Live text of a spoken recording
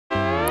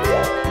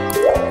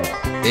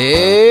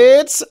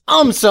It's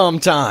AumSum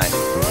time!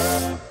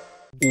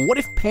 What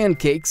if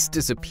pancakes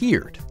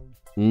disappeared?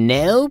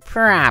 No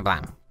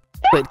problem.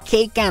 Put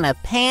cake on a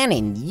pan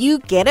and you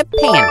get a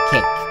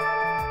pancake.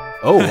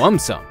 Oh,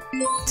 AumSum.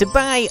 To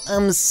buy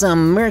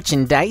AumSum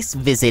merchandise,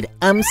 visit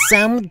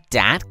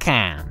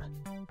AumSum.com.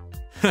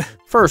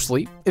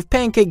 Firstly, if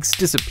pancakes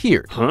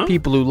disappeared,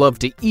 people who love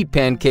to eat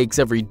pancakes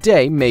every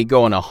day may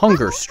go on a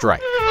hunger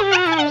strike.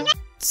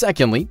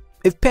 Secondly,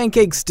 if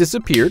pancakes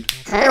disappeared,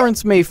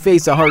 parents may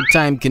face a hard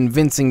time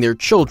convincing their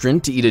children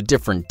to eat a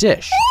different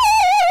dish.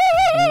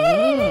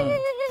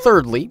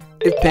 Thirdly,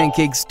 if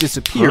pancakes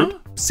disappeared,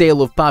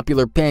 sale of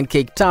popular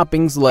pancake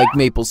toppings like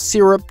maple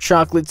syrup,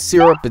 chocolate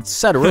syrup,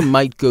 etc.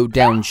 might go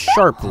down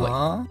sharply.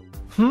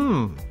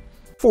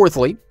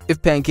 Fourthly, if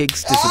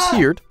pancakes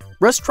disappeared,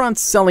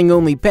 restaurants selling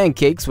only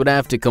pancakes would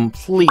have to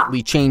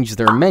completely change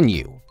their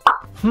menu.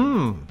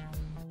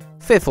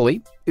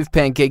 Fifthly, if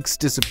pancakes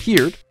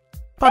disappeared,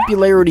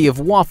 popularity of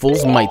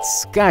waffles might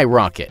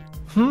skyrocket.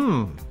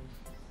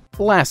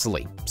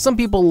 Lastly, some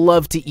people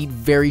love to eat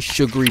very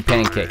sugary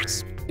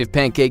pancakes. If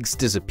pancakes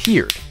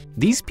disappeared,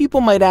 these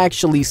people might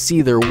actually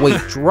see their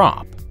weight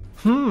drop.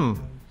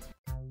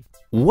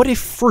 What if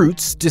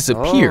fruits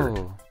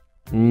disappeared?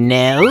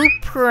 No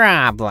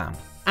problem.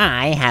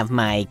 I have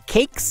my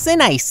cakes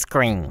and ice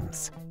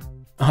creams.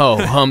 Oh,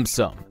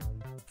 AumSum.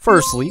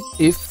 Firstly,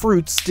 if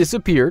fruits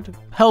disappeared,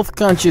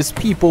 health-conscious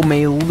people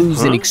may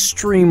lose an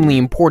extremely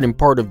important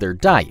part of their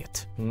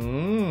diet.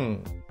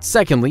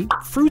 Secondly,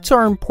 fruits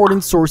are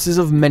important sources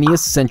of many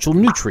essential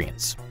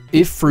nutrients.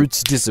 If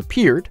fruits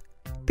disappeared,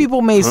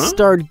 people may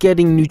start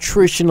getting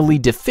nutritionally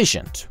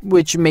deficient,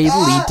 which may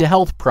lead to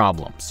health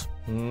problems.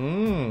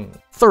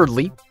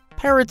 Thirdly,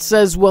 parrots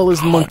as well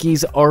as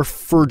monkeys are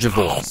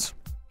frugivores,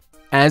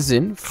 as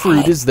in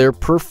fruit is their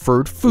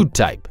preferred food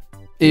type.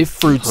 If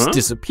fruits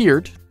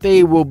disappeared,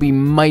 they will be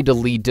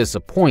mightily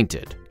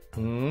disappointed.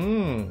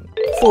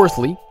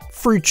 Fourthly,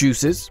 fruit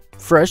juices,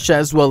 fresh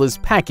as well as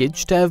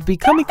packaged, have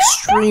become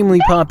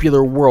extremely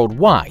popular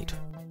worldwide.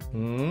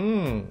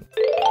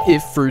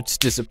 If fruits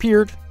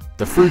disappeared,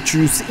 the fruit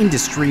juice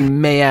industry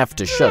may have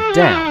to shut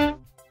down.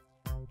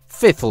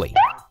 Fifthly,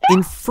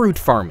 in fruit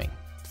farming,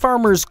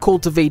 farmers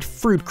cultivate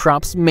fruit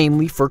crops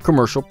mainly for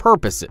commercial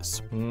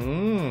purposes.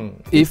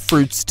 If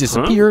fruits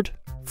disappeared,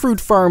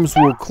 fruit farms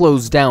will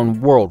close down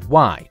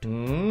worldwide.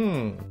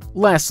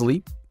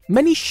 Lastly,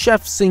 many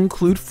chefs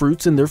include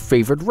fruits in their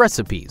favorite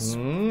recipes.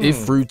 If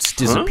fruits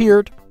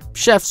disappeared,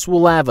 chefs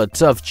will have a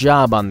tough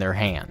job on their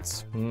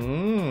hands.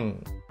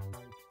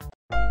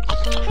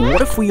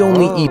 What if we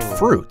only eat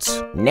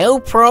fruits? No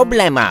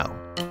problemo.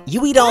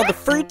 You eat all the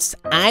fruits,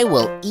 I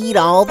will eat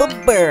all the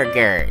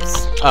burgers.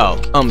 Oh,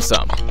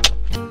 AumSum.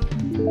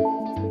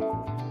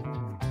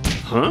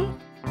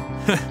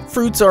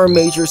 Fruits are a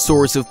major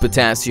source of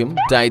potassium,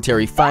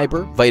 dietary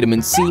fiber,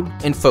 vitamin C,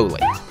 and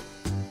folate.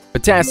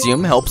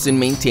 Potassium helps in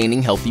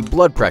maintaining healthy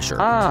blood pressure,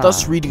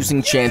 thus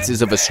reducing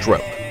chances of a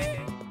stroke.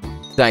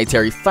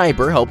 Dietary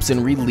fiber helps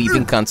in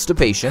relieving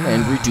constipation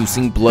and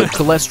reducing blood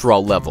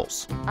cholesterol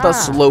levels,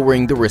 thus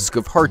lowering the risk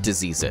of heart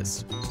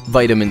diseases.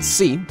 Vitamin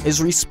C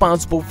is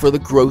responsible for the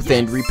growth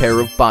and repair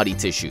of body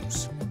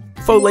tissues.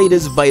 Folate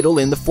is vital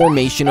in the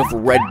formation of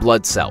red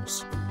blood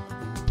cells.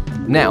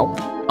 Now,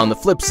 on the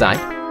flip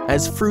side,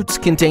 as fruits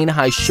contain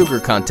high sugar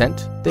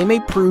content, they may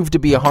prove to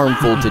be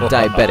harmful to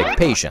diabetic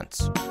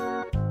patients.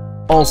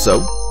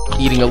 Also,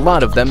 eating a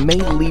lot of them may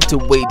lead to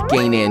weight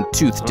gain and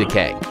tooth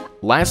decay.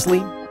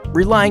 Lastly,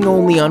 relying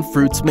only on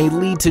fruits may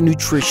lead to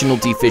nutritional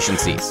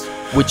deficiencies,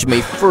 which may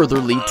further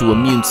lead to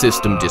immune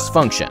system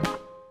dysfunction.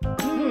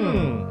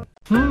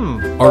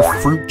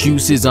 Are fruit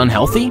juices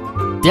unhealthy?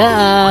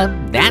 Duh,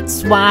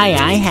 that's why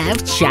I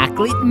have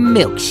chocolate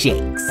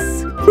milkshakes.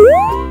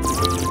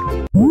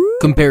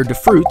 Compared to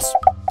fruits,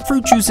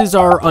 fruit juices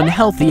are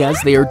unhealthy as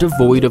they are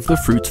devoid of the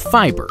fruit's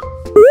fiber.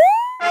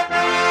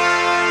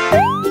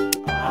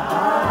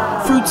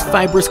 Fruit's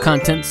fibrous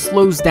content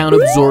slows down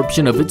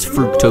absorption of its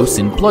fructose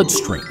in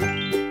bloodstream,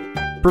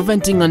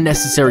 preventing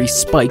unnecessary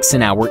spikes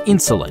in our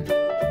insulin.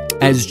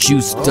 As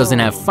juice doesn't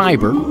have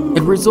fiber,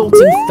 it results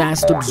in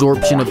fast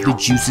absorption of the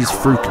juice's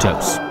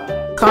fructose,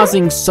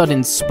 causing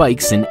sudden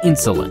spikes in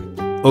insulin.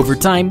 Over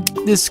time,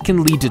 this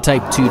can lead to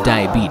type 2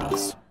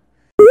 diabetes.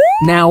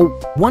 Now,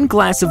 one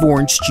glass of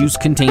orange juice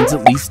contains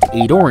at least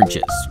 8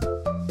 oranges.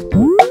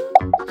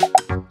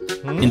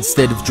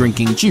 Instead of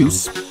drinking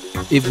juice,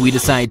 if we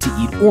decide to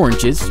eat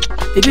oranges,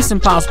 it is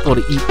impossible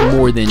to eat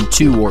more than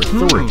 2 or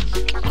 3.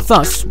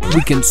 Thus,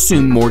 we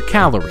consume more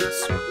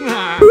calories.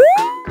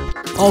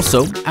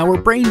 Also,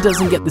 our brain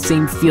doesn't get the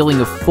same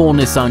feeling of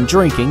fullness on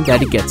drinking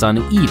that it gets on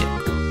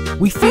eating.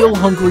 We feel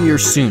hungrier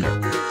sooner,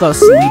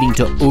 thus leading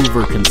to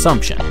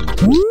overconsumption.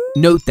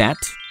 Note that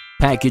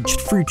packaged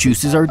fruit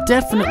juices are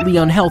definitely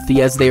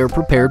unhealthy as they are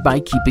prepared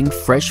by keeping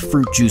fresh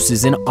fruit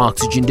juices in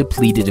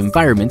oxygen-depleted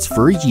environments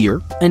for a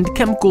year, and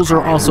chemicals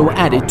are also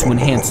added to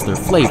enhance their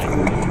flavor.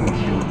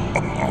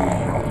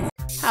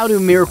 How do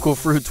miracle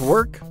fruits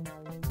work?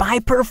 By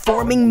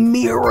performing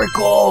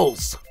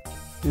miracles.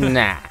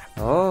 Nah,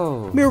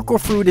 Miracle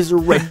fruit is a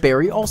red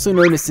berry, also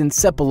known as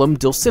Encephalum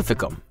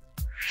dulcificum.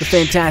 The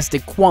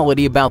fantastic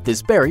quality about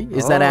this berry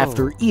is that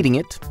after eating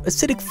it,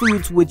 acidic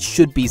foods which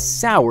should be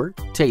sour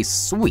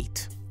taste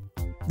sweet.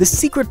 The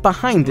secret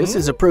behind this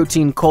is a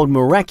protein called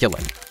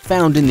miraculin,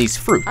 found in these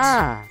fruits.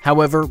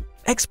 However,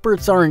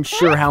 experts aren't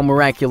sure how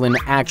miraculin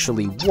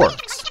actually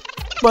works,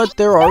 but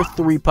there are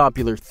 3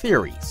 popular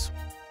theories.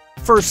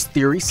 First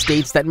theory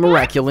states that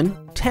miraculin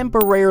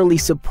temporarily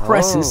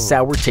suppresses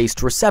sour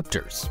taste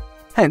receptors.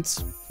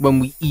 Hence, when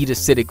we eat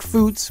acidic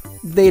foods,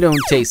 they don't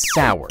taste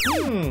sour.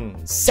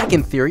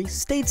 Second theory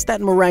states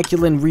that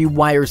miraculin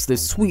rewires the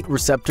sweet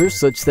receptors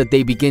such that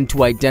they begin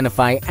to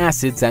identify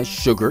acids as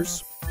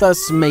sugars,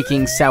 thus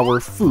making sour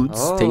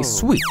foods taste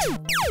sweet.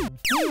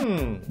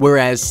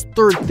 Whereas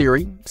third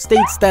theory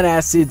states that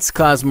acids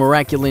cause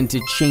miraculin to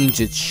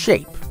change its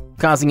shape,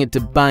 causing it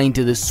to bind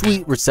to the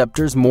sweet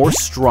receptors more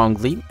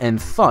strongly and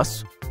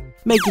thus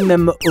making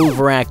them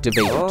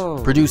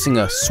overactivated, producing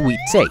a sweet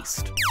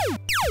taste.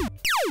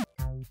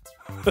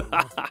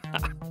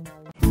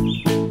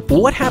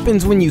 What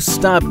happens when you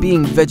stop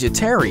being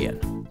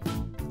vegetarian?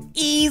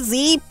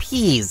 Easy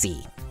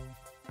peasy.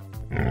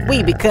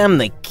 We become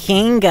the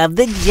king of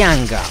the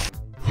jungle.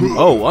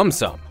 Oh,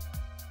 AumSum.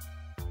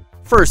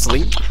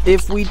 Firstly,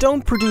 if we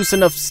don't produce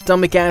enough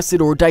stomach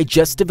acid or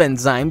digestive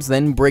enzymes,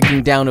 then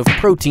breaking down of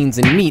proteins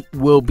in meat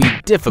will be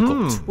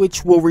difficult,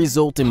 which will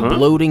result in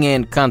bloating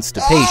and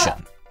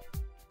constipation.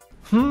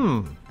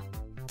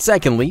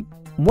 Secondly,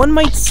 one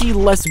might see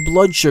less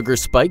blood sugar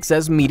spikes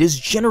as meat is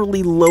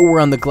generally lower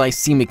on the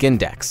glycemic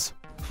index.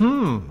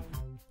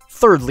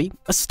 Thirdly,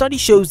 a study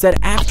shows that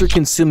after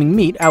consuming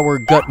meat, our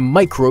gut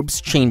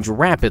microbes change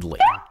rapidly.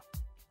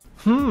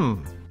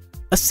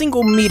 A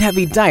single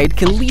meat-heavy diet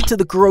can lead to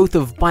the growth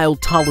of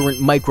bile-tolerant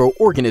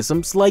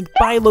microorganisms like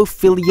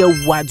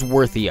Bilophila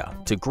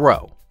wadsworthia to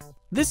grow.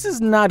 This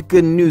is not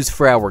good news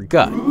for our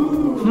gut.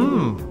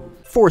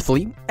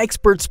 Fourthly,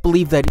 experts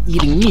believe that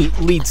eating meat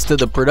leads to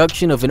the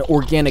production of an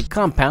organic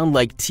compound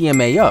like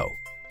TMAO.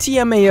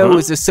 TMAO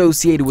is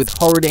associated with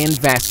heart and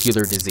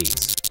vascular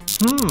disease.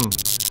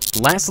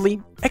 Lastly,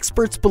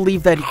 experts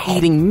believe that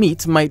eating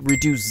meat might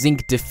reduce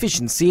zinc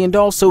deficiency and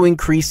also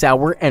increase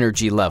our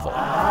energy level.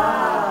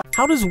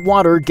 How does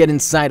water get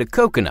inside a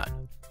coconut?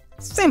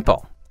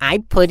 Simple. I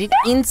put it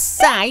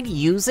inside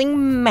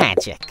using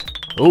magic.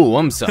 Oh,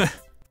 AumSum.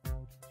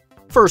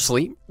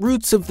 Firstly,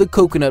 roots of the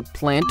coconut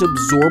plant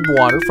absorb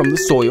water from the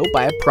soil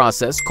by a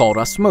process called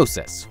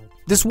osmosis.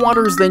 This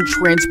water is then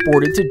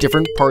transported to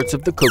different parts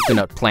of the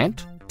coconut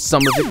plant.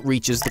 Some of it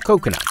reaches the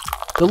coconut.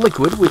 The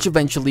liquid, which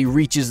eventually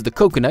reaches the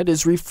coconut,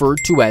 is referred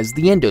to as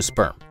the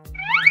endosperm.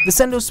 This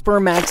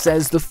endosperm acts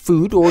as the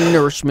food or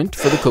nourishment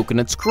for the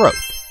coconut's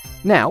growth.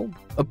 Now,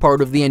 a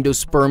part of the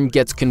endosperm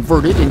gets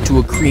converted into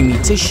a creamy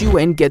tissue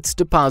and gets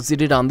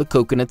deposited on the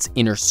coconut's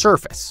inner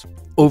surface.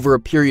 Over a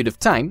period of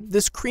time,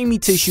 this creamy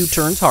tissue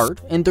turns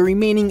hard and the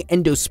remaining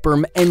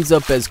endosperm ends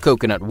up as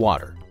coconut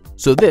water.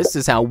 So this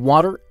is how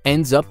water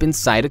ends up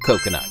inside a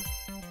coconut.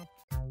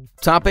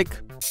 Topic: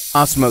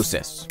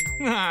 osmosis.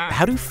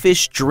 How do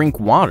fish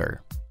drink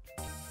water?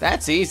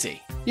 That's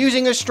easy.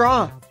 Using a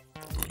straw.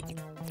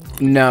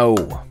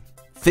 No.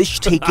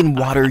 Fish take in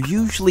water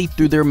usually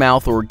through their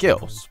mouth or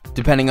gills,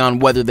 depending on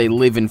whether they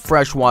live in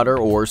freshwater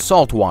or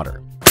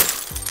saltwater.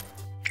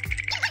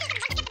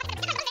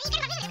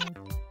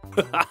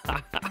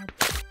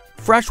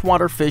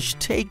 Freshwater fish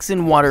takes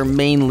in water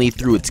mainly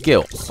through its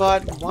gills.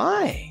 But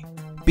why?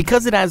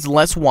 Because it has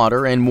less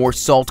water and more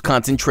salt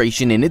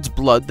concentration in its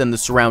blood than the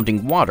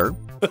surrounding water.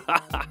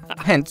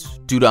 Hence,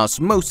 due to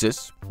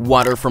osmosis,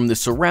 water from the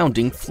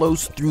surrounding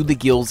flows through the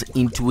gills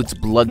into its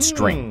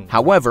bloodstream.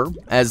 However,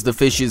 as the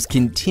fish is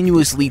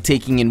continuously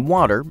taking in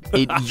water,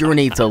 it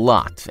urinates a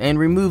lot and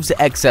removes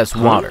excess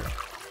water.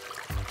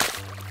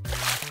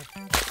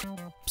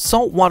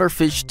 Saltwater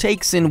fish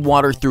takes in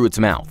water through its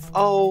mouth.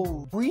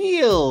 Oh,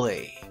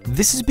 really?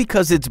 This is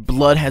because its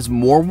blood has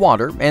more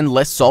water and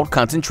less salt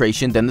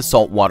concentration than the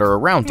salt water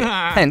around it.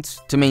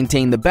 Hence, to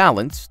maintain the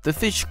balance, the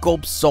fish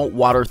gulps salt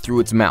water through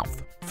its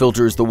mouth,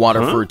 filters the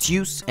water for its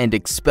use, and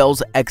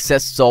expels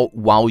excess salt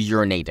while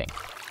urinating.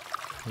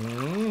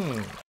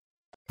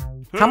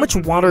 How much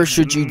water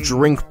should you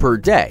drink per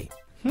day?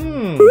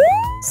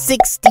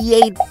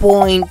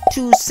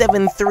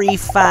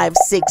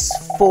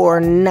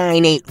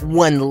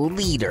 68.273564981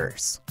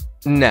 liters.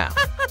 Now,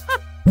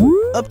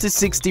 up to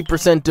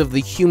 60% of the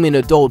human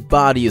adult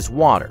body is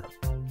water.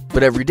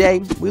 But every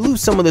day, we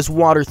lose some of this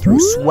water through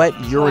sweat,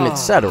 urine,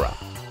 etc.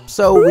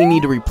 So we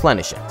need to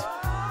replenish it.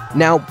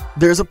 Now,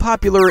 there's a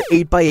popular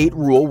 8x8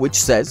 rule which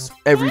says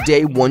every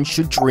day one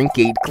should drink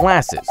 8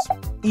 glasses,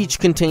 each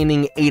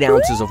containing 8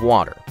 ounces of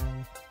water.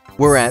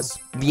 Whereas,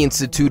 the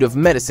Institute of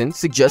Medicine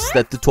suggests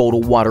that the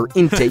total water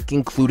intake,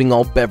 including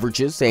all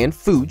beverages and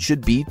food,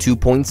 should be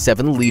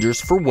 2.7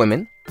 liters for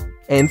women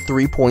and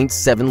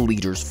 3.7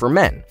 liters for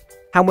men.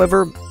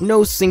 However,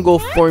 no single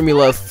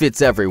formula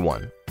fits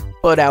everyone,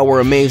 but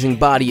our amazing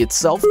body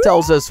itself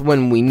tells us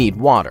when we need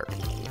water.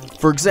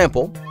 For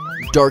example,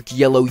 dark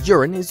yellow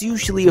urine is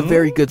usually a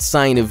very good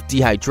sign of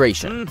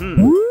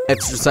dehydration.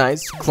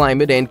 Exercise,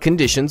 climate, and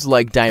conditions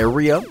like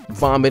diarrhea,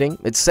 vomiting,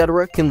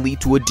 etc. can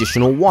lead to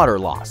additional water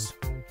loss.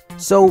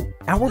 So,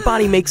 our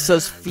body makes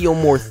us feel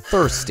more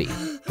thirsty.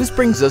 This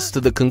brings us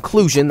to the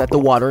conclusion that the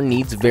water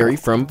needs vary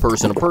from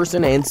person to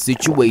person and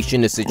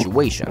situation to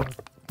situation.